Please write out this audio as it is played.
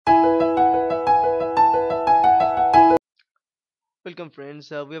Welcome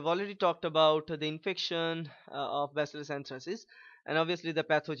friends. We have already talked about the infection of Bacillus anthracis and obviously the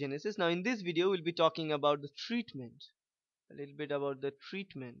pathogenesis. Now in this video we'll be talking about the treatment, a little bit about the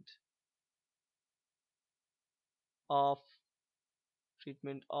of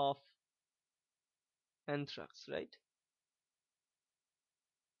treatment of anthrax, right?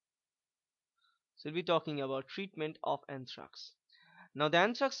 So we'll be talking about treatment of anthrax. Now the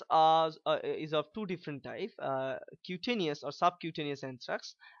anthrax is of two different types, cutaneous or subcutaneous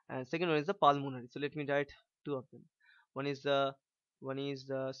anthrax, and second one is the pulmonary. So let me write two of them. One is the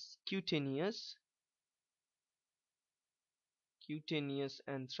cutaneous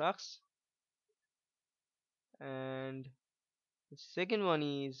anthrax, and the second one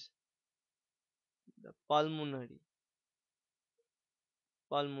is the pulmonary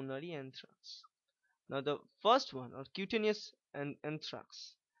anthrax. Now the first one, or cutaneous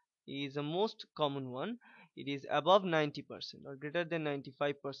anthrax, is the most common one. It is above 90% or greater than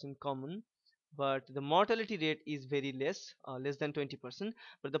 95% common, but the mortality rate is very less than 20%.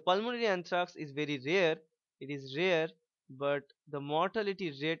 But the pulmonary anthrax is very rare. It is rare, but the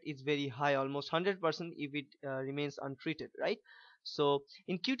mortality rate is very high, almost 100% if it remains untreated, right? So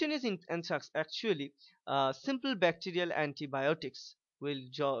in cutaneous anthrax, actually, simple bacterial antibiotics will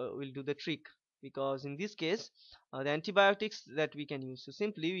do the trick, because in this case the antibiotics that we can use, so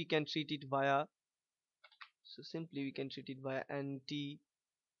simply we can treat it via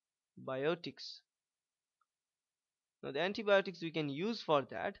antibiotics. Now the antibiotics we can use for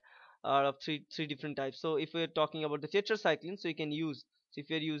that are of three different types. So if we're talking about the tetracycline, so you can use, so if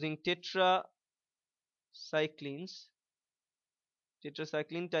you're using tetracycline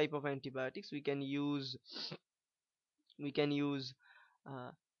type of antibiotics, we can use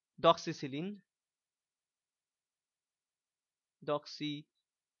uh, doxycycline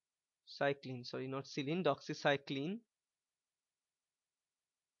sorry, not cycline,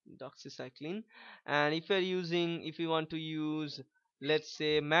 doxycycline. And if we want to use, let's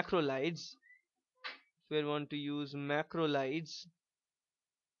say, macrolides,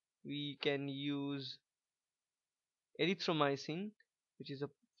 we can use erythromycin, which is a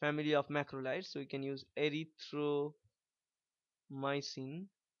family of macrolides, so we can use erythromycin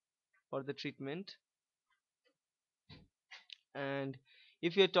for the treatment. And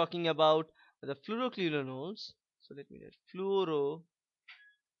if you're talking about the fluoroquinolones, so let me write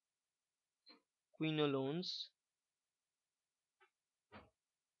fluoroquinolones,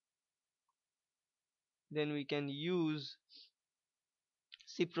 then we can use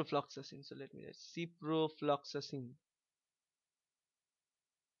ciprofloxacin. So let me write ciprofloxacin.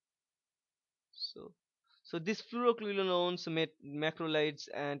 So these fluoroquinolones, macrolides,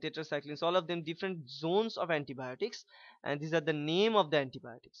 and tetracyclines, all of them different zones of antibiotics, and these are the name of the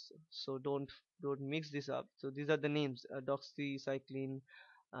antibiotics. So don't mix this up. So these are the names: doxycycline,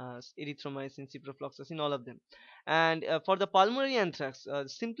 erythromycin, ciprofloxacin, all of them. And for the pulmonary anthrax,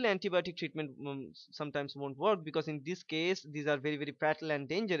 simple antibiotic treatment sometimes won't work, because in this case these are very very fatal and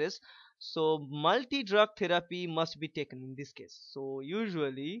dangerous. So multi-drug therapy must be taken in this case. So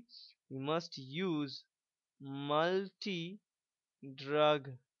usually we must use multi-drug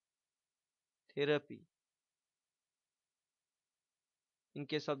therapy in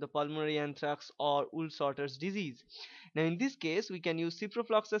case of the pulmonary anthrax or Wool-Sorter's disease. Now in this case we can use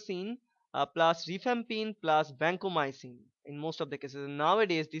ciprofloxacin plus rifampin plus vancomycin in most of the cases. And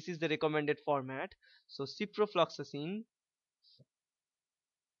nowadays this is the recommended format. So ciprofloxacin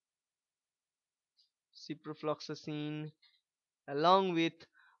along with,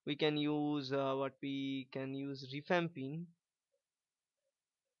 we can use rifampin,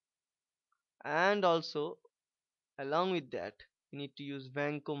 and also along with that we need to use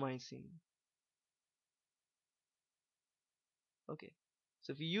vancomycin. Okay,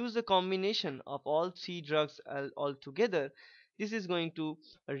 so if we use the combination of all three drugs all together, this is going to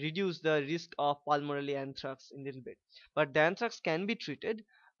reduce the risk of pulmonary anthrax in little bit. But the anthrax can be treated,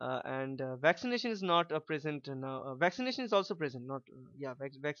 and vaccination is not present now. Vaccination is also present, not yeah,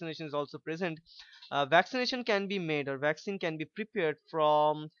 vaccination is also present. Vaccination can be made, or vaccine can be prepared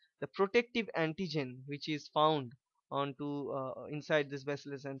from the protective antigen which is found onto inside this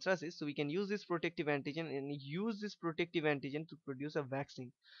Bacillus anthracis. So we can use this protective antigen and use this protective antigen to produce a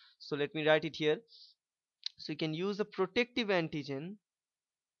vaccine. So let me write it here. So you can use a protective antigen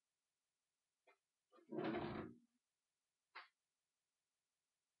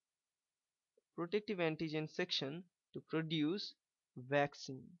section to produce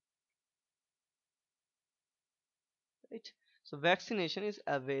vaccine, right? So vaccination is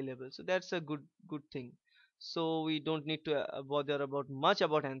available, so that's a good thing. So we don't need to bother about much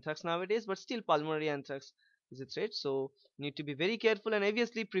about anthrax nowadays, but still pulmonary anthrax, is a threat. So you need to be very careful, and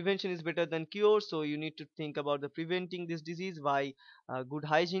obviously prevention is better than cure. So you need to think about the preventing this disease by good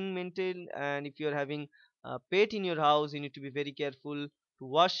hygiene maintained. And if you're having a pet in your house, you need to be very careful to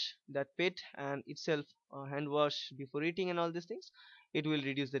wash that pet and itself, hand wash before eating and all these things. It will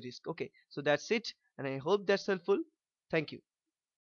reduce the risk. Okay, so that's it, and I hope that's helpful. Thank you.